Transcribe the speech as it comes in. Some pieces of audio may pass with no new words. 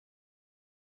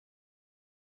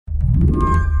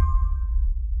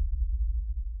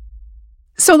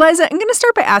So, Liza, I'm going to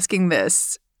start by asking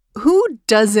this. Who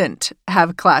doesn't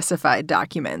have classified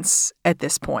documents at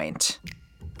this point?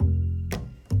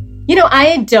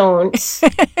 I don't.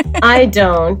 I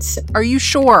don't. Are you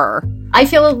sure? I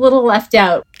feel a little left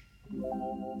out.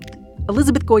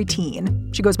 Elizabeth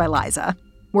Goitein, she goes by Liza,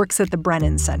 works at the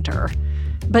Brennan Center.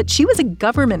 But she was a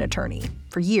government attorney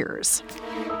for years.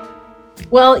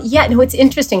 Well, yeah, no, it's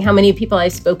interesting how many people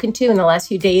I've spoken to in the last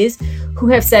few days who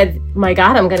have said, my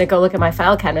God, I'm going to go look at my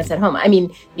file cabinets at home. I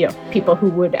mean, people who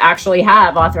would actually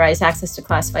have authorized access to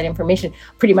classified information,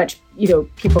 pretty much,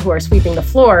 people who are sweeping the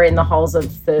floor in the halls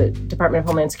of the Department of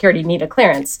Homeland Security need a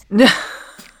clearance.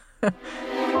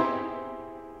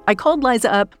 I called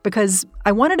Liza up because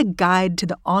I wanted a guide to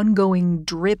the ongoing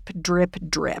drip, drip,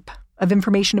 drip of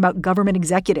information about government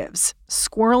executives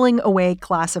squirreling away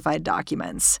classified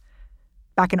documents.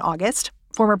 Back in August,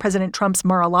 former President Trump's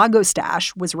Mar-a-Lago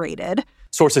stash was raided.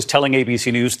 Sources telling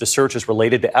ABC News the search is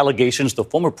related to allegations the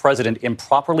former president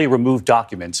improperly removed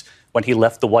documents when he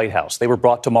left the White House. They were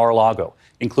brought to Mar-a-Lago,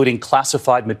 including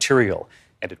classified material.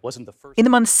 And it wasn't the first. In the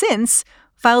months since,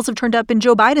 files have turned up in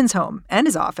Joe Biden's home and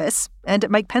his office, and at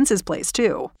Mike Pence's place,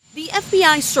 too. The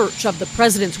FBI search of the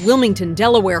president's Wilmington,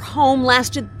 Delaware home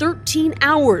lasted 13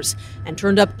 hours and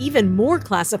turned up even more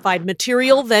classified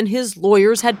material than his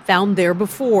lawyers had found there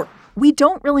before. We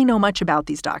don't really know much about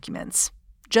these documents,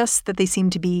 just that they seem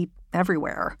to be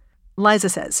everywhere. Liza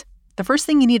says, the first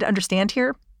thing you need to understand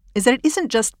here is that it isn't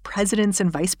just presidents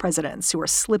and vice presidents who are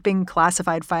slipping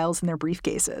classified files in their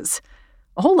briefcases.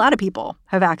 A whole lot of people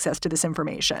have access to this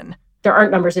information. There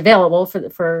aren't numbers available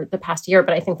for the past year,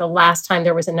 but I think the last time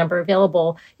there was a number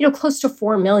available, close to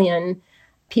 4 million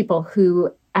people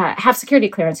who have security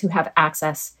clearance who have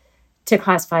access to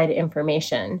classified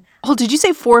information. Oh, did you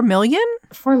say 4 million?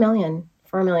 4 million.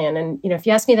 4 million. And, if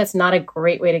you ask me, that's not a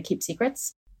great way to keep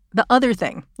secrets. The other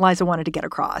thing Liza wanted to get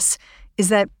across is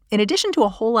that in addition to a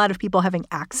whole lot of people having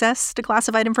access to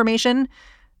classified information,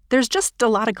 there's just a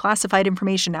lot of classified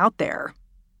information out there.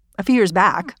 A few years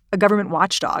back, a government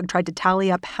watchdog tried to tally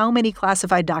up how many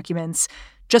classified documents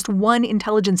just one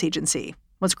intelligence agency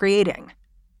was creating.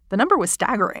 The number was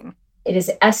staggering. It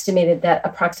is estimated that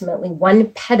approximately 1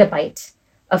 petabyte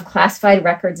of classified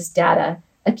records data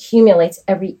accumulates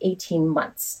every 18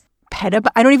 months. I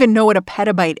don't even know what a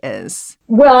petabyte is.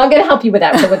 Well, I'm going to help you with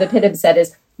that. So what the PITIB said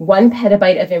is 1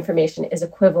 petabyte of information is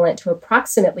equivalent to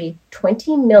approximately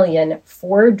 20 million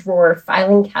 4-drawer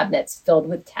filing cabinets filled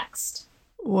with text.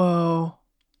 Whoa.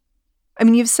 I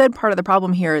mean, you've said part of the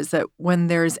problem here is that when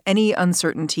there's any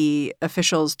uncertainty,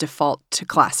 officials default to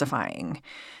classifying.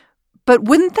 But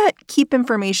wouldn't that keep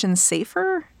information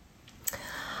safer?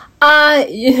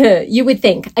 You would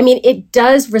think. I mean, it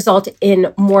does result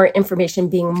in more information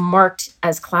being marked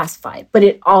as classified, but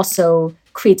it also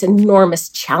creates enormous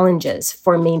challenges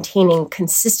for maintaining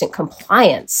consistent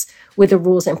compliance with the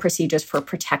rules and procedures for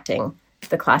protecting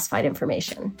the classified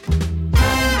information.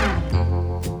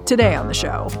 Today on the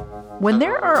show, when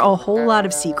there are a whole lot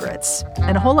of secrets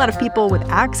and a whole lot of people with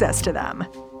access to them,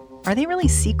 are they really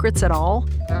secrets at all?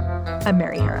 I'm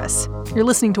Mary Harris. You're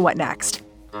listening to What Next?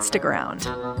 Stick around.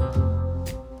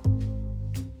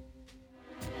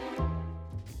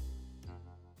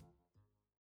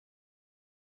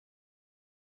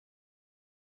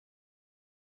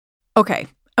 Okay,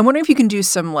 I'm wondering if you can do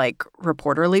some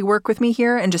reporterly work with me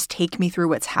here and just take me through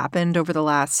what's happened over the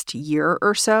last year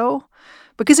or so.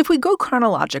 Because if we go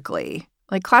chronologically,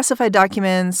 classified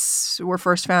documents were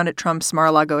first found at Trump's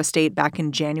Mar-a-Lago estate back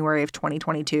in January of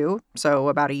 2022, so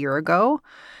about a year ago.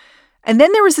 And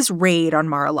then there was this raid on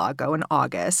Mar-a-Lago in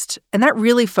August, and that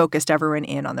really focused everyone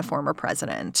in on the former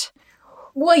president.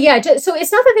 Well, yeah. So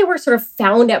it's not that they were sort of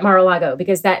found at Mar-a-Lago,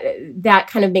 because that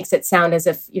kind of makes it sound as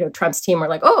if, Trump's team were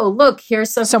like, oh, look,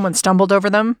 here's someone stumbled over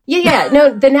them. Yeah.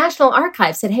 No, the National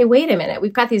Archives said, hey, wait a minute.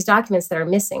 We've got these documents that are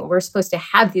missing. We're supposed to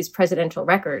have these presidential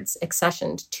records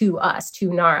accessioned to us,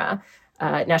 to NARA,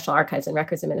 National Archives and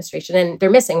Records Administration, and they're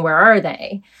missing. Where are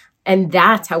they? And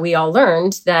that's how we all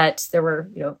learned that there were,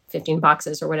 15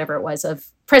 boxes or whatever it was of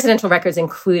presidential records,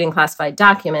 including classified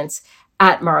documents,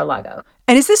 at Mar-a-Lago.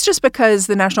 And is this just because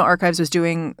the National Archives was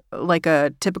doing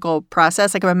a typical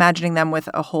process? I'm imagining them with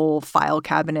a whole file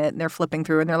cabinet and they're flipping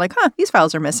through and they're like, these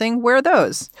files are missing. Where are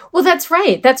those? Well, that's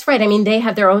right. That's right. I mean, they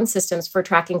have their own systems for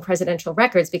tracking presidential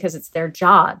records because it's their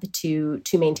job to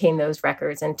maintain those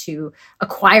records and to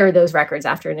acquire those records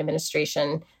after an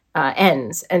administration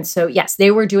ends. And so, yes, they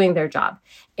were doing their job.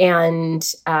 And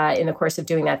in the course of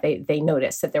doing that, they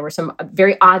noticed that there were some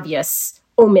very obvious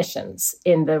omissions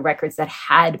in the records that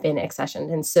had been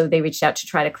accessioned. And so they reached out to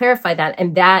try to clarify that.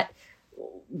 And that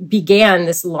began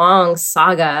this long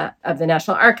saga of the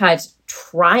National Archives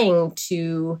trying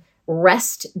to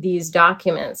wrest these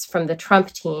documents from the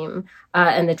Trump team.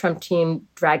 And the Trump team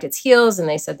dragged its heels and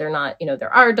they said they're not,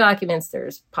 there are documents,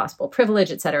 there's possible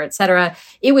privilege, et cetera, et cetera.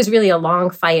 It was really a long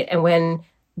fight. And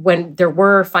when there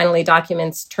were finally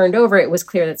documents turned over, it was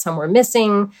clear that some were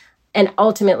missing. And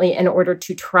ultimately, in order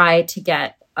to try to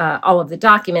get all of the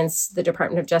documents, the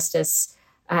Department of Justice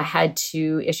had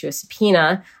to issue a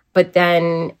subpoena. But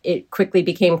then it quickly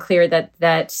became clear that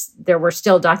there were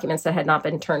still documents that had not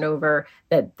been turned over,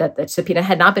 that the subpoena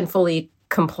had not been fully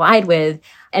complied with.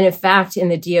 And in fact, in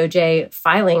the DOJ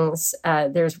filings,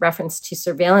 there's reference to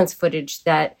surveillance footage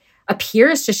that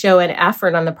appears to show an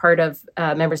effort on the part of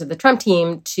members of the Trump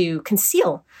team to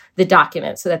conceal the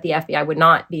documents so that the FBI would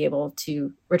not be able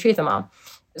to retrieve them all.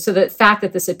 So the fact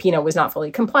that the subpoena was not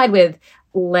fully complied with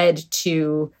led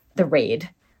to the raid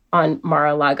on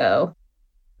Mar-a-Lago.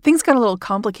 Things got a little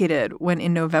complicated when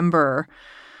in November,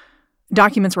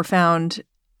 documents were found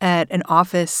at an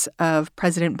office of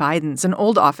President Biden's, an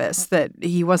old office that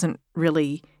he wasn't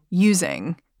really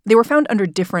using. They were found under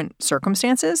different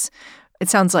circumstances. It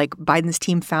sounds like Biden's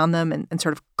team found them and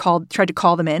sort of tried to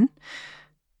call them in.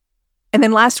 And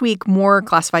then last week, more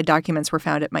classified documents were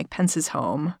found at Mike Pence's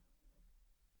home.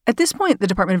 At this point, the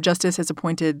Department of Justice has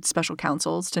appointed special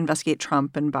counsels to investigate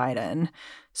Trump and Biden.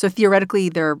 So theoretically,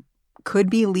 there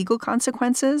could be legal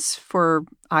consequences for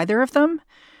either of them.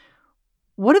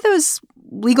 What do those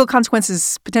legal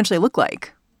consequences potentially look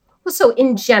like? Well, so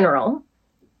in general,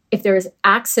 if there is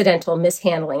accidental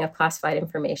mishandling of classified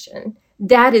information,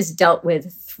 that is dealt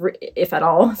with, if at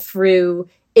all, through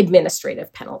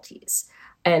administrative penalties.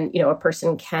 And, a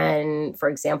person can, for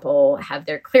example, have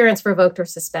their clearance revoked or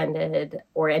suspended,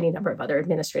 or any number of other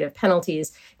administrative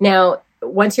penalties. Now,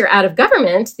 once you're out of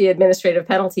government, the administrative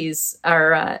penalties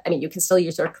are, you can still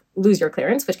lose your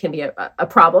clearance, which can be a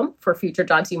problem for future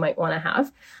jobs you might want to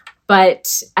have.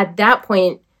 But at that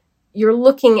point, you're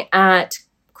looking at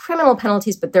criminal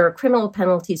penalties, but there are criminal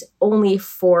penalties only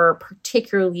for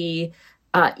particularly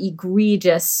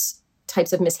egregious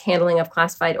types of mishandling of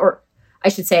classified, or I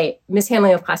should say,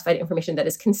 mishandling of classified information that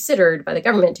is considered by the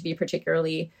government to be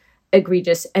particularly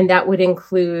egregious. And that would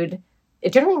include,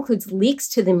 it generally includes leaks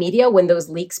to the media when those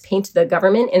leaks paint the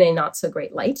government in a not so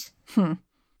great light.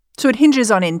 So it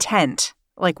hinges on intent.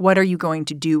 Like, what are you going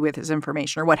to do with this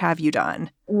information, or what have you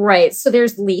done? Right. So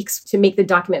there's leaks to make the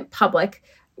document public,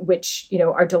 which,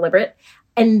 are deliberate.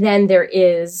 And then there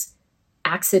is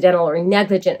accidental or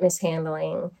negligent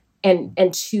mishandling.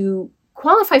 And to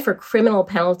qualify for criminal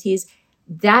penalties,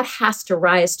 that has to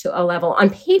rise to a level, on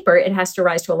paper, it has to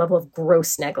rise to a level of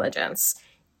gross negligence.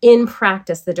 In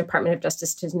practice, the Department of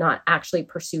Justice does not actually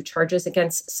pursue charges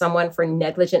against someone for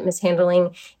negligent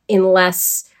mishandling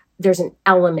unless there's an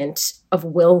element of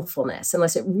willfulness,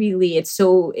 unless it's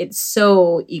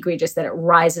so egregious that it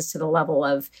rises to the level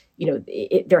of,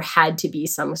 there had to be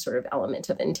some sort of element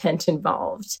of intent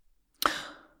involved.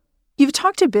 You've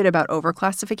talked a bit about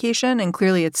overclassification, and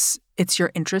clearly it's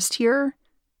your interest here.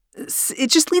 It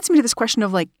just leads me to this question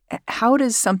of, how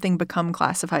does something become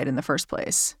classified in the first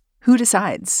place? Who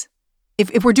decides?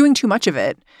 If we're doing too much of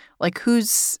it,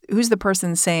 who's the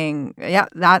person saying, yeah,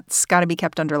 that's got to be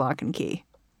kept under lock and key?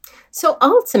 So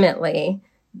ultimately,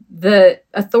 the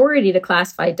authority to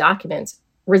classify documents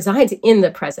resides in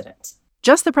the president.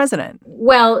 Just the president?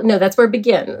 Well, no, that's where it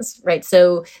begins, right?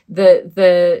 So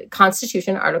the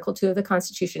Constitution, Article 2 of the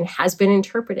Constitution, has been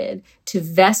interpreted to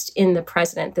vest in the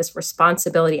president this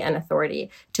responsibility and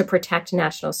authority to protect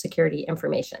national security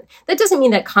information. That doesn't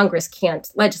mean that Congress can't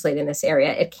legislate in this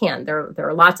area. It can. There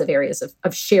are lots of areas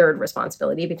of shared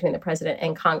responsibility between the president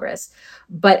and Congress.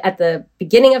 But at the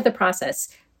beginning of the process,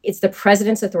 it's the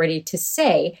president's authority to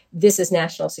say this is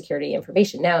national security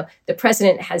information. Now, the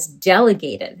president has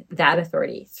delegated that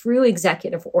authority through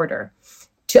executive order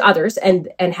to others and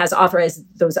has authorized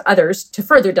those others to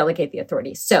further delegate the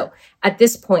authority. So at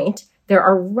this point, there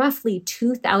are roughly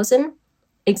 2,000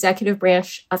 executive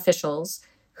branch officials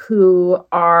who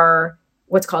are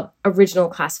what's called original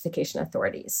classification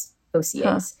authorities,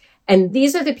 OCAs. And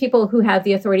these are the people who have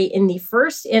the authority in the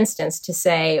first instance to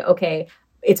say, okay,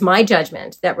 it's my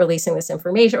judgment that releasing this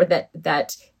information, or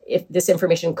that if this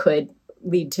information could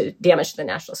lead to damage to the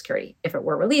national security if it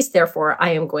were released, therefore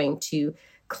I am going to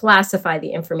classify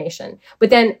the information. But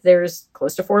then there's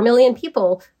close to 4 million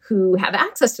people who have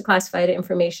access to classified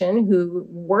information, who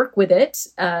work with it,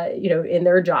 in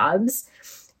their jobs,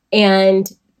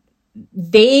 and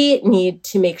they need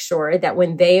to make sure that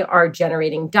when they are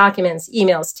generating documents,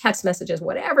 emails, text messages,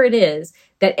 whatever it is,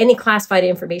 that any classified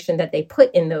information that they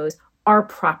put in those are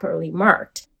properly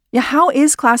marked. Yeah, how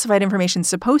is classified information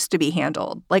supposed to be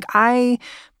handled? Like, I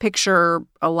picture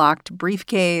a locked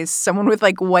briefcase, someone with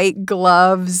like white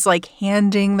gloves, like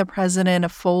handing the president a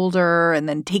folder and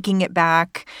then taking it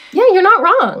back. Yeah, you're not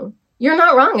wrong. You're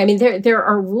not wrong. I mean, there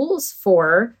are rules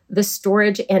for the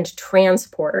storage and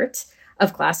transport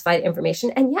of classified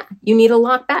information. And yeah, you need a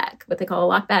lock bag, what they call a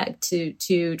lock bag,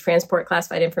 to transport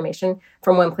classified information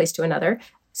from one place to another.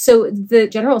 So the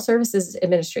General Services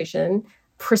Administration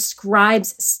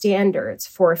prescribes standards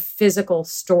for physical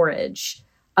storage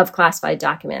of classified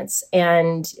documents.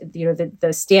 And,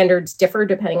 the standards differ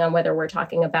depending on whether we're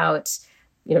talking about,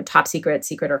 top secret,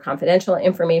 secret or confidential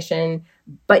information.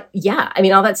 But yeah, I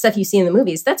mean, all that stuff you see in the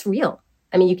movies, that's real.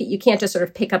 I mean, you can't just sort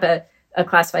of pick up a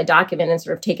classified document and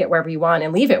sort of take it wherever you want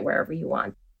and leave it wherever you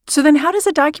want. So then how does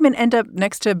a document end up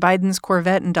next to Biden's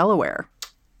Corvette in Delaware?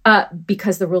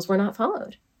 Because the rules were not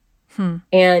followed.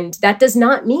 And that does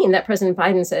not mean that President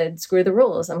Biden said, screw the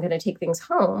rules, I'm going to take things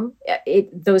home.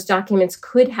 Those documents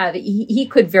could have, he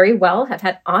could very well have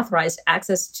had authorized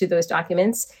access to those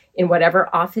documents in whatever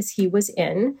office he was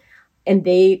in. And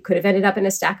they could have ended up in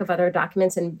a stack of other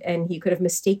documents and he could have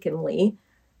mistakenly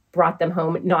brought them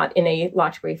home, not in a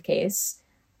locked briefcase.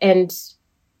 And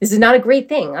this is not a great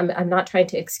thing. I'm not trying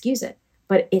to excuse it,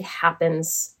 but it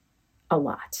happens a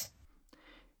lot.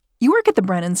 You work at the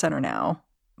Brennan Center now,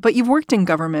 but you've worked in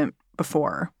government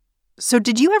before. So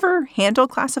did you ever handle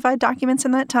classified documents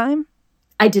in that time?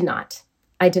 I did not.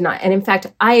 And in fact,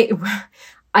 I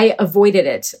avoided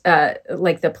it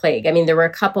like the plague. I mean, there were a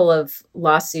couple of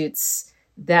lawsuits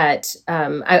that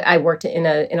I worked in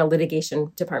a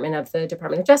litigation department of the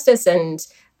Department of Justice. And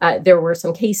there were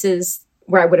some cases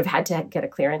where I would have had to get a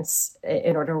clearance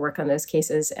in order to work on those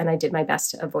cases. And I did my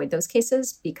best to avoid those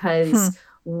cases because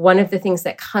one of the things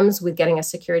that comes with getting a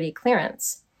security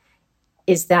clearance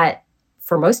is that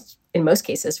in most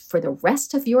cases, for the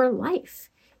rest of your life,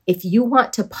 if you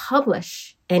want to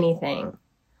publish anything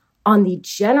on the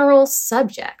general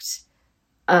subject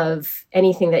of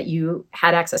anything that you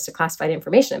had access to classified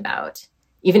information about,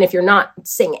 even if you're not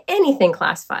saying anything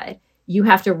classified, you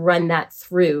have to run that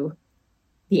through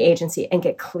the agency and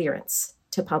get clearance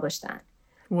to publish that.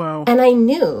 Whoa. And I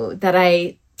knew that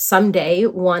I someday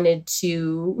wanted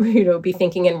to, be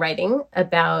thinking and writing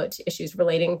about issues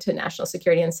relating to national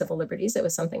security and civil liberties. It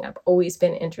was something I've always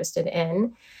been interested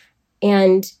in.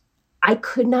 And I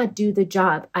could not do the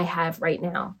job I have right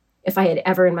now if I had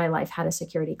ever in my life had a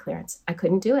security clearance. I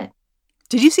couldn't do it.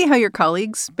 Did you see how your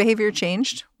colleagues' behavior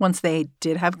changed once they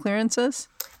did have clearances?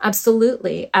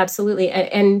 Absolutely. Absolutely.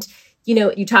 And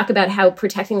you talk about how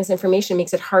protecting this information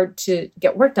makes it hard to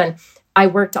get work done. I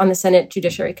worked on the Senate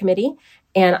Judiciary Committee,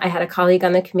 and I had a colleague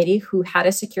on the committee who had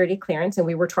a security clearance, and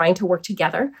we were trying to work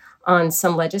together on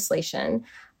some legislation.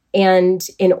 And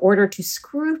in order to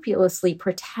scrupulously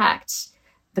protect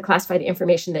the classified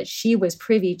information that she was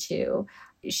privy to,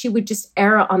 she would just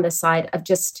err on the side of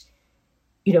just,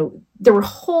 there were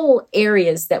whole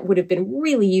areas that would have been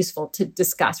really useful to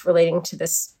discuss relating to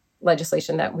this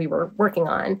legislation that we were working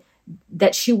on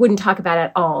that she wouldn't talk about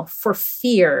at all for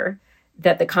fear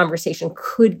that the conversation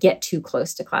could get too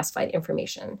close to classified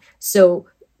information. So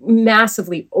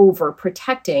massively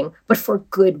overprotecting, but for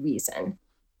good reason.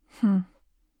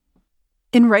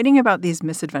 In writing about these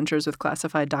misadventures with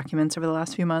classified documents over the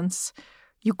last few months,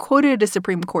 you quoted a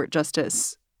Supreme Court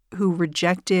justice who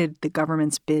rejected the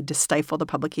government's bid to stifle the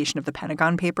publication of the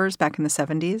Pentagon Papers back in the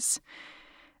 70s.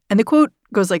 And the quote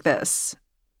goes like this: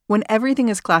 "When everything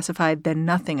is classified, then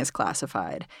nothing is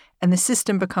classified, and the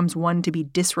system becomes one to be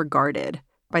disregarded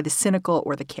by the cynical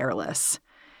or the careless."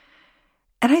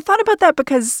 And I thought about that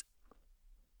because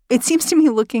it seems to me,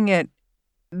 looking at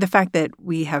the fact that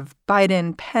we have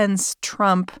Biden, Pence,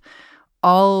 Trump,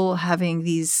 all having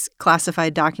these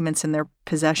classified documents in their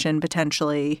possession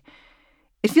potentially,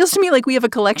 it feels to me like we have a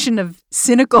collection of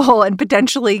cynical and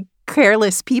potentially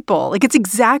careless people. Like, it's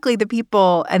exactly the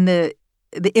people and the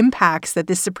impacts that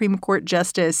this Supreme Court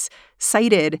justice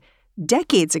cited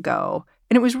decades ago.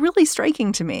 And it was really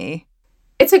striking to me.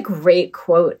 It's a great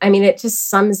quote. I mean, it just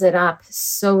sums it up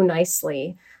so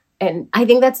nicely. And I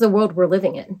think that's the world we're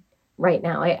living in right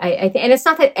now. And it's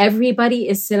not that everybody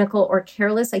is cynical or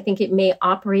careless. I think it may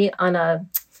operate on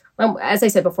as I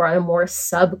said before, on a more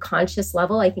subconscious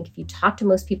level. I think if you talk to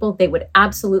most people, they would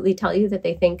absolutely tell you that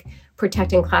they think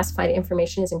protecting classified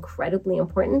information is incredibly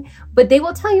important. But they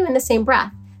will tell you in the same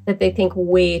breath that they think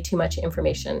way too much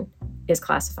information is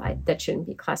classified that shouldn't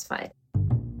be classified.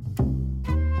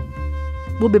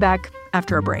 We'll be back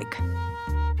after a break.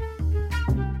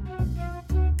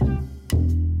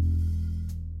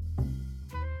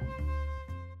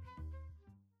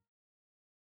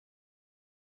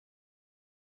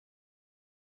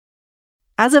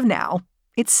 As of now,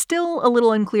 it's still a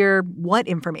little unclear what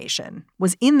information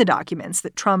was in the documents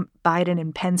that Trump, Biden,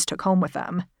 and Pence took home with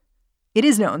them. It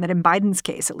is known that in Biden's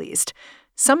case, at least,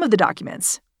 some of the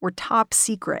documents were top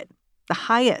secret, the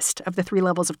highest of the 3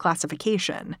 levels of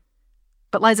classification.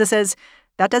 But Liza says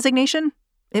that designation,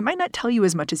 it might not tell you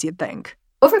as much as you'd think.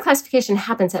 Overclassification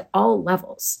happens at all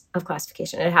levels of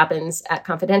classification. It happens at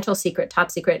confidential, secret, top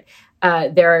secret.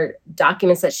 There are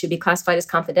documents that should be classified as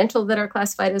confidential that are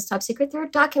classified as top secret. There are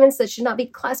documents that should not be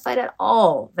classified at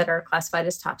all that are classified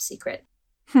as top secret.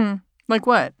 Like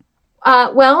what?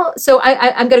 So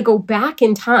I'm going to go back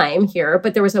in time here,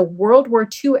 but there was a World War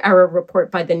II era report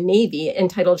by the Navy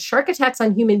entitled Shark Attacks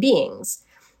on Human Beings.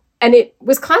 And it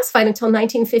was classified until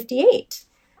 1958.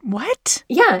 What?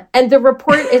 Yeah. And the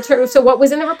report, so what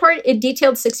was in the report? It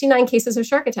detailed 69 cases of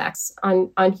shark attacks on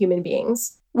human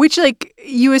beings. Which,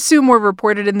 you assume were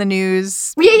reported in the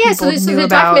news. Yeah. So the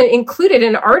document included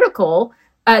an article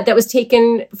that was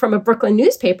taken from a Brooklyn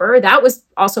newspaper. That was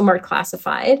also marked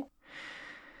classified.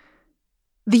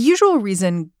 The usual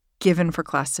reason given for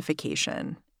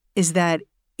classification is that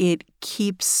it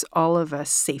keeps all of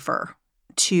us safer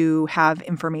to have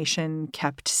information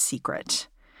kept secret.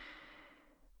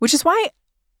 Which is why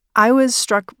I was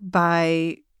struck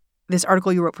by this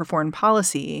article you wrote for Foreign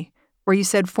Policy, where you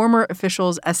said former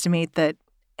officials estimate that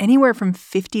anywhere from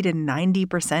 50 to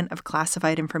 90% of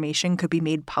classified information could be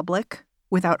made public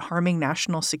without harming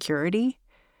national security.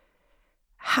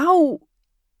 How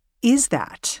is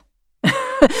that?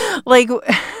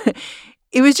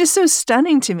 It was just so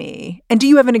stunning to me. And do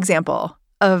you have an example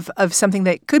of something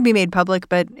that could be made public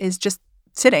but is just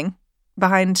sitting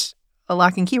behind a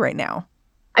lock and key right now?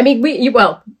 I mean, we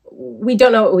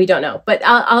don't know what we don't know, but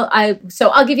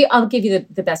I'll give you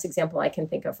the best example I can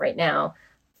think of right now.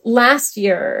 Last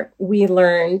year, we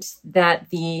learned that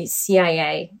the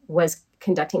CIA was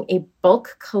conducting a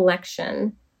bulk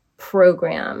collection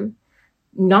program,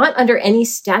 not under any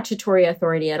statutory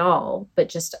authority at all, but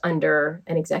just under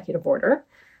an executive order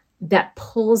that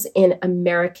pulls in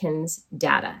Americans'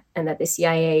 data, and that the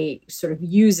CIA sort of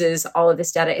uses all of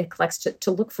this data it collects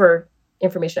to look for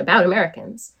information about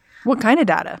Americans. What kind of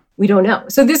data? We don't know.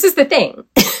 So this is the thing.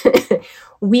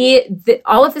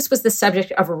 All of this was the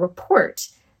subject of a report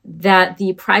that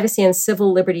the Privacy and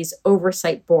Civil Liberties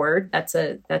Oversight Board, that's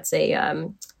a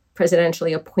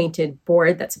presidentially appointed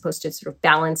board that's supposed to sort of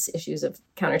balance issues of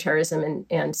counterterrorism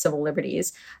and civil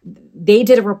liberties. They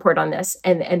did a report on this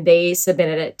and they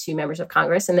submitted it to members of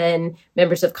Congress. And then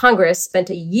members of Congress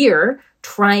spent a year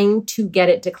trying to get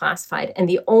it declassified. And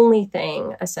the only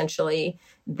thing, essentially,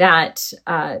 that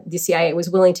the CIA was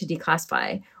willing to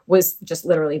declassify was just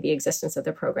literally the existence of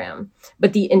the program.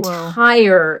 But the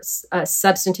entire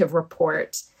substantive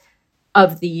report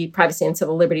of the Privacy and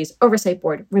Civil Liberties Oversight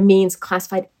Board remains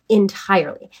classified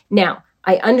entirely. Now,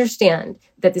 I understand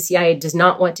that the CIA does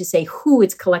not want to say who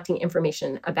it's collecting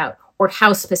information about or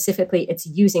how specifically it's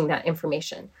using that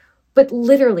information. But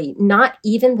literally, not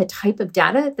even the type of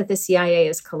data that the CIA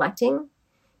is collecting,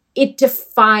 it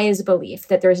defies belief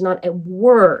that there is not a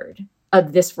word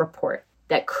of this report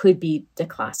that could be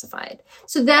declassified.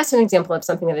 So that's an example of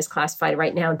something that is classified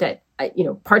right now that,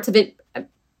 parts of it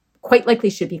quite likely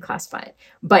should be classified.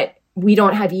 But we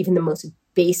don't have even the most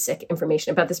basic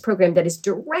information about this program that is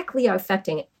directly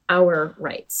affecting our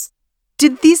rights.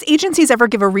 Did these agencies ever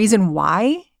give a reason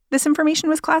why this information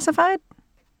was classified?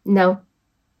 No,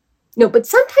 but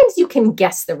sometimes you can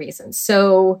guess the reason.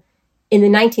 So in the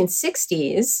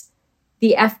 1960s,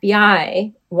 the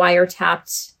FBI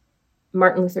wiretapped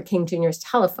Martin Luther King Jr.'s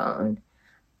telephone,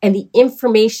 and the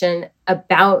information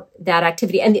about that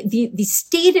activity, and the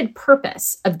stated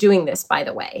purpose of doing this, by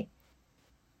the way,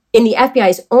 in the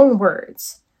FBI's own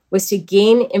words, was to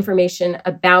gain information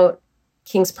about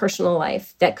King's personal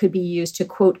life that could be used to,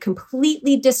 quote,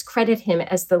 completely discredit him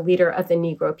as the leader of the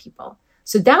Negro people.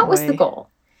 So that was the goal.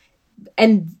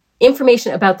 And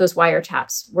information about those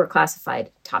wiretaps were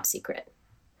classified top secret.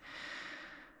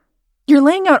 You're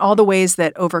laying out all the ways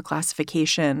that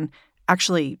overclassification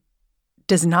actually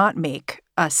does not make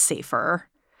us safer.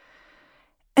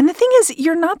 And the thing is,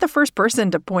 you're not the first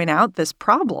person to point out this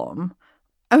problem.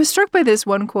 I was struck by this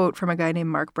one quote from a guy named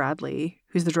Mark Bradley,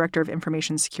 who's the director of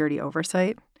Information Security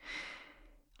Oversight.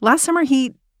 Last summer,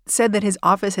 he said that his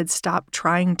office had stopped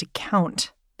trying to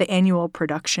count the annual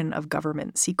production of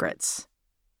government secrets.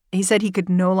 He said he could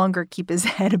no longer keep his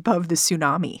head above the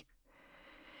tsunami.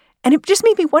 And it just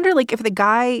made me wonder, if the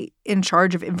guy in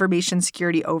charge of information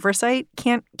security oversight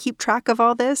can't keep track of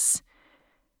all this,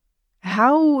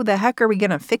 how the heck are we going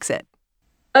to fix it?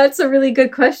 That's a really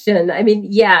good question. I mean,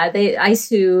 yeah,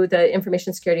 ISOO, the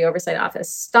Information Security Oversight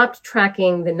Office, stopped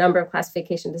tracking the number of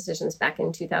classification decisions back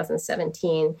in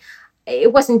 2017.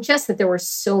 It wasn't just that there were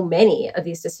so many of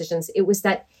these decisions, it was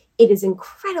that it is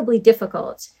incredibly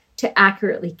difficult to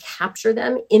accurately capture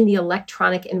them in the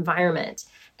electronic environment.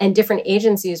 And different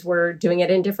agencies were doing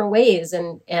it in different ways.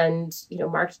 And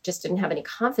Mark just didn't have any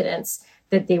confidence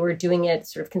that they were doing it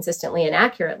sort of consistently and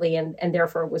accurately, and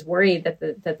therefore was worried that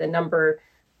the number,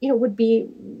 would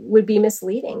be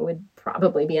misleading, would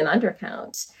probably be an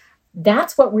undercount.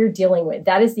 That's what we're dealing with.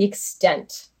 That is the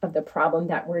extent of the problem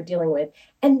that we're dealing with.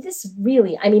 And this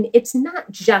really, it's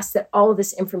not just that all of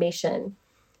this information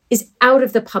is out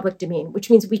of the public domain, which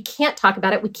means we can't talk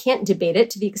about it, we can't debate it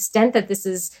to the extent that this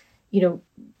is,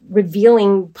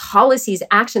 revealing policies,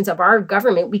 actions of our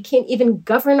government. We can't even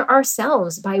govern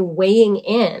ourselves by weighing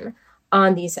in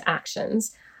on these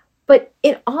actions. But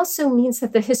it also means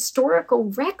that the historical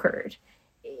record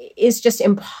is just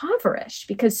impoverished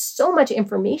because so much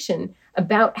information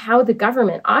about how the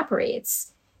government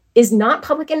operates is not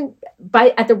public, and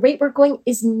at the rate we're going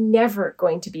is never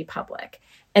going to be public.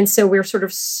 And so we're sort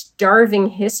of starving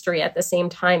history at the same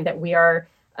time that we are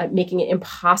making it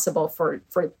impossible for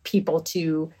people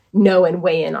to know and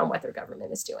weigh in on what their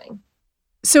government is doing.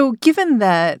 So given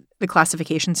that the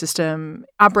classification system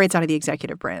operates out of the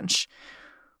executive branch,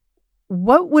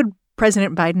 what would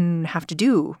President Biden have to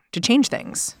do to change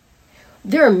things?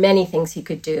 There are many things he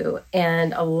could do,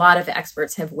 and a lot of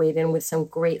experts have weighed in with some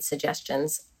great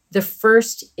suggestions. The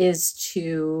first is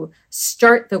to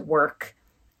start the work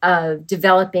of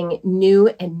developing new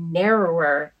and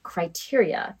narrower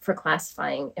criteria for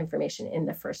classifying information in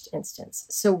the first instance.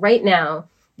 So right now,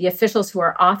 the officials who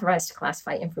are authorized to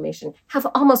classify information have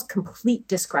almost complete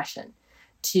discretion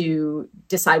to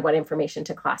decide what information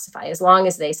to classify. As long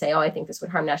as they say, I think this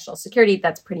would harm national security,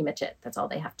 that's pretty much it. That's all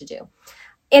they have to do.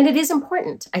 And it is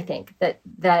important, I think,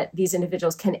 that these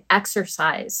individuals can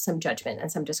exercise some judgment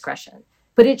and some discretion.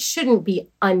 But it shouldn't be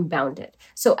unbounded.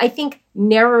 So I think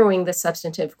narrowing the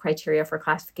substantive criteria for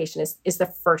classification is the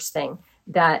first thing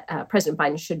that President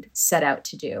Biden should set out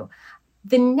to do.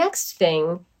 The next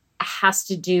thing has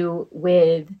to do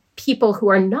with people who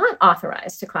are not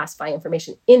authorized to classify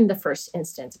information in the first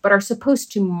instance, but are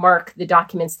supposed to mark the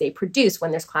documents they produce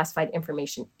when there's classified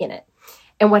information in it.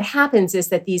 And what happens is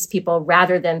that these people,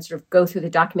 rather than sort of go through the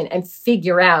document and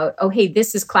figure out, hey,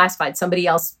 this is classified, somebody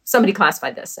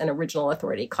classified this, an original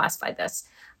authority classified this,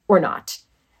 or not.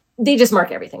 They just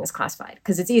mark everything as classified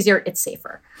because it's easier, it's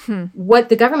safer. What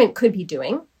the government could be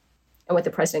doing, and what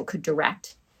the president could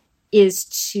direct, is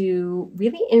to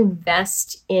really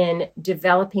invest in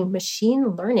developing machine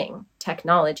learning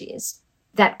technologies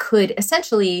that could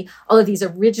essentially, all of these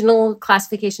original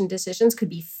classification decisions could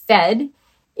be fed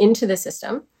into the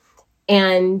system.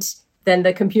 And then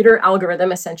the computer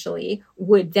algorithm essentially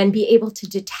would then be able to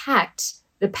detect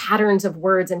the patterns of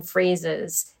words and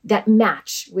phrases that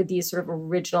match with these sort of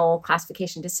original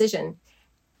classification decision,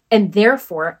 and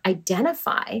therefore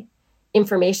identify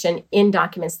information in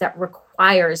documents that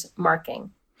requires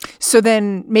marking. So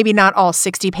then maybe not all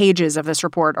 60 pages of this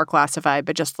report are classified,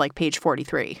 but just like page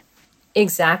 43.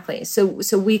 Exactly. So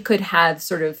we could have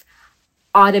sort of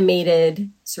automated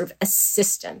sort of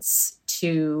assistance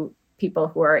to people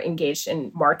who are engaged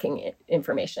in marking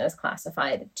information as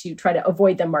classified to try to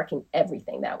avoid them marking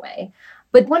everything that way.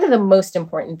 But one of the most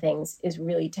important things is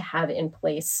really to have in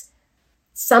place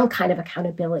some kind of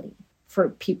accountability for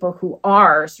people who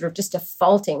are sort of just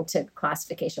defaulting to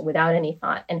classification without any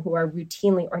thought and who are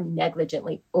routinely or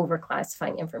negligently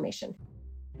overclassifying information.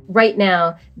 Right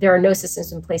now, there are no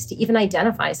systems in place to even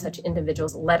identify such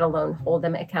individuals, let alone hold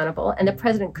them accountable. And the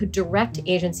president could direct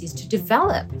agencies to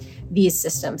develop these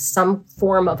systems, some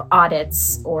form of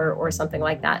audits or something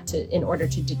like that, in order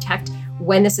to detect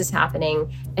when this is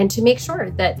happening and to make sure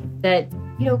that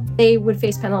they would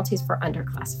face penalties for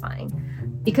underclassifying.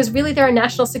 Because really, there are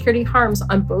national security harms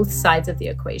on both sides of the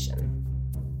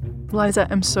equation. Liza,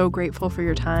 I'm so grateful for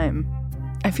your time.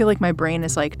 I feel like my brain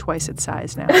is like twice its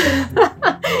size now.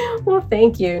 Well,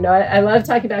 thank you. No, I love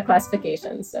talking about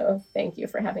classification, so thank you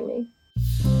for having me.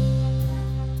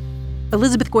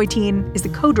 Elizabeth Goitein is the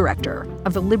co-director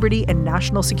of the Liberty and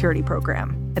National Security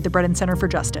Program at the Brennan Center for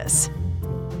Justice.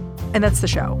 And that's the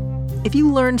show. If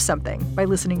you learned something by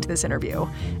listening to this interview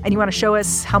and you want to show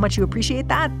us how much you appreciate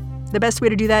that, the best way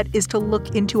to do that is to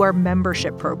look into our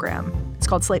membership program. It's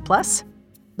called Slate Plus.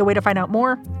 The way to find out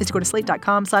more is to go to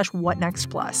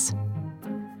slate.com/whatnextplus.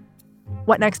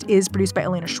 What Next is produced by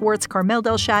Elena Schwartz, Carmel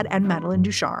Delshad, and Madeline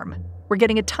Ducharme. We're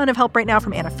getting a ton of help right now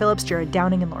from Anna Phillips, Jared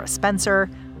Downing, and Laura Spencer.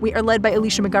 We are led by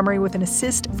Alicia Montgomery with an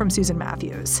assist from Susan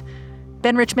Matthews.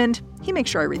 Ben Richmond, he makes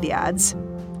sure I read the ads.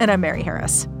 And I'm Mary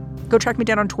Harris. Go track me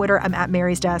down on Twitter. I'm at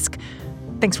Mary's Desk.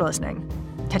 Thanks for listening.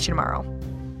 Catch you tomorrow.